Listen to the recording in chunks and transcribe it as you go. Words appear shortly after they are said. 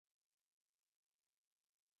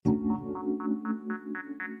We're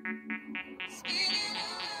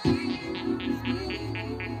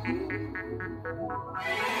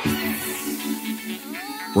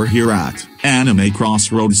here at Anime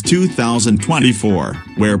Crossroads 2024,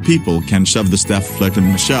 where people can shove the Steph Flick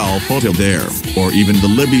and Michelle photo there, or even the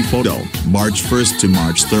Libby photo, March 1st to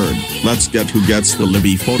March 3rd. Let's get who gets the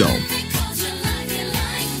Libby photo.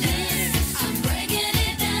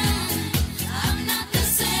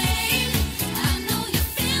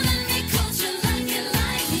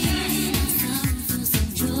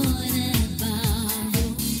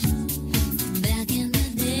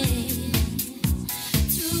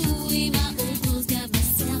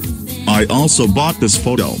 I also bought this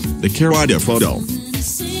photo, the Karida photo.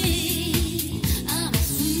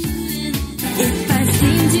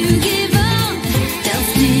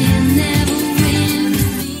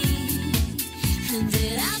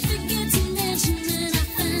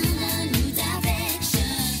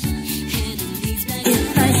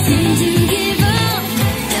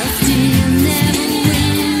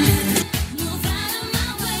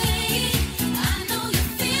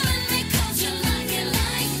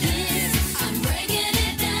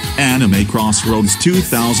 Anime Crossroads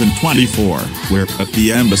 2024, we're at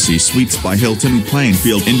the Embassy Suites by Hilton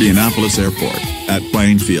Plainfield Indianapolis Airport, at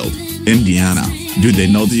Plainfield, Indiana. Do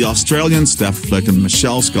they know the Australian Steph Flick and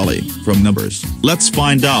Michelle Scully from Numbers? Let's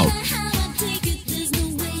find out.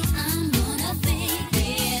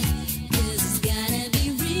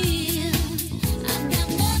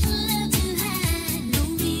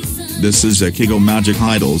 This is Akigo Magic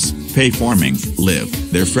Idols, Pay Forming,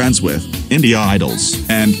 Live, they're friends with India Idols,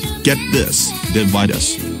 and, get this, Divide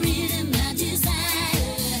Us.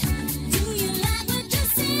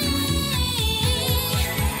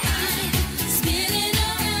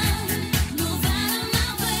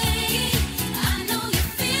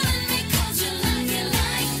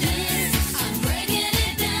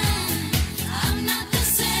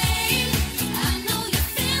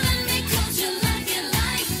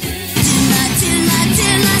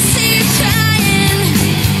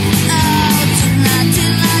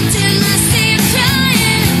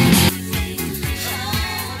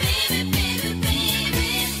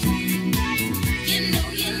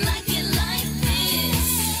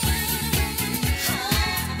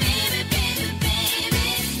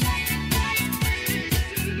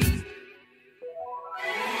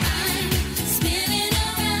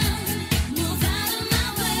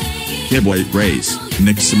 Kidboy Race,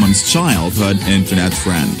 Nick Simon's childhood internet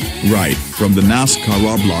friend, right from the NASCAR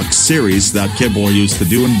Roblox series that Kidboy used to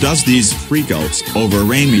do and does these freakouts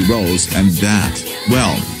over Amy Rose and that,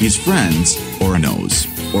 well, he's friends, or knows,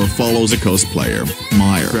 or follows a cosplayer,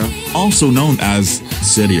 Myra, also known as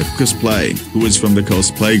City of Cosplay, who is from the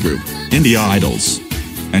cosplay group, India Idols.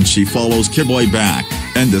 And she follows Kidboy back,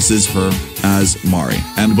 and this is her, as Mari.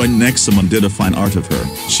 And when Nick Simon did a fine art of her,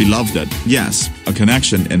 she loved it. Yes, a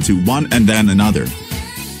connection into one and then another.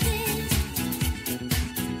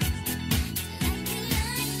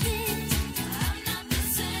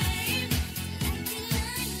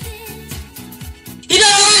 He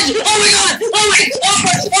got orange! Oh my god!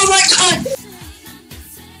 Oh my god!